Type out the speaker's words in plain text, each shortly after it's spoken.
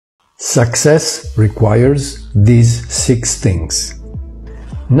Success requires these 6 things.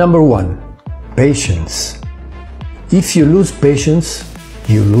 Number 1. Patience. If you lose patience,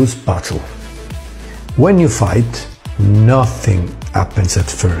 you lose battle. When you fight, nothing happens at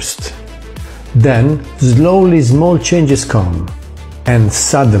first. Then, slowly small changes come. And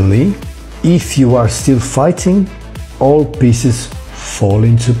suddenly, if you are still fighting, all pieces fall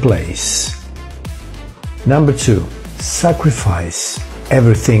into place. Number 2. Sacrifice.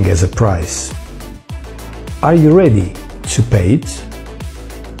 Everything has a price. Are you ready to pay it?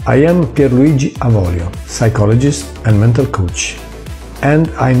 I am Pierluigi Avolio, psychologist and mental coach, and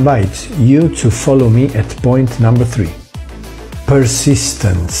I invite you to follow me at point number 3.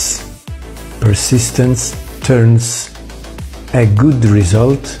 Persistence. Persistence turns a good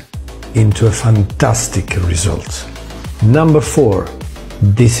result into a fantastic result. Number 4.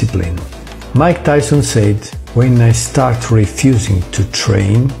 Discipline. Mike Tyson said, "When I start refusing to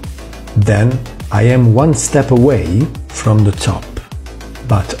train, then I am one step away from the top,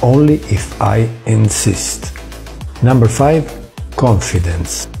 but only if I insist." Number 5.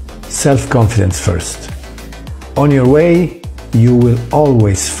 Confidence. Self-confidence first. On your way, you will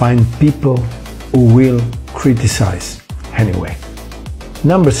always find people who will criticize anyway.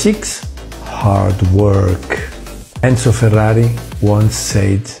 Number 6. Hard work. Enzo Ferrari once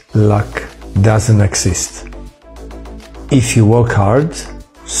said, "Luck doesn't exist. If you work hard,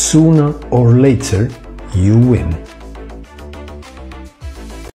 sooner or later you win."